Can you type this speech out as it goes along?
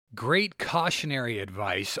Great cautionary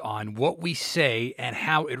advice on what we say and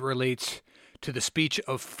how it relates to the speech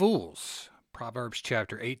of fools. Proverbs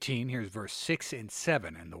chapter 18, here's verse 6 and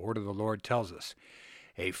 7, and the word of the Lord tells us,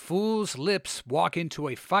 "A fool's lips walk into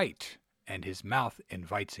a fight, and his mouth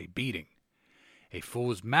invites a beating. A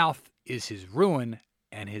fool's mouth is his ruin,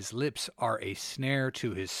 and his lips are a snare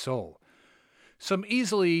to his soul." Some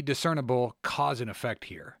easily discernible cause and effect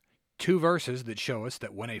here. Two verses that show us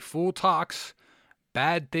that when a fool talks,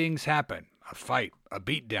 bad things happen. A fight, a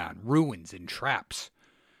beatdown, ruins, and traps.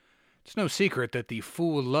 It's no secret that the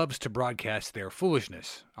fool loves to broadcast their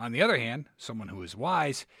foolishness. On the other hand, someone who is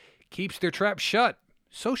wise keeps their trap shut.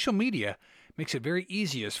 Social media makes it very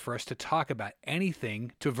easiest for us to talk about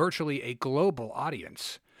anything to virtually a global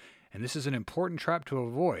audience. And this is an important trap to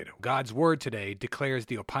avoid. God's word today declares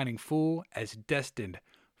the opining fool as destined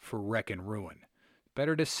for wreck and ruin.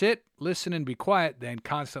 Better to sit, listen, and be quiet than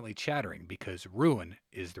constantly chattering, because ruin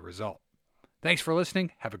is the result. Thanks for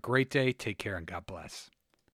listening. Have a great day. Take care, and God bless.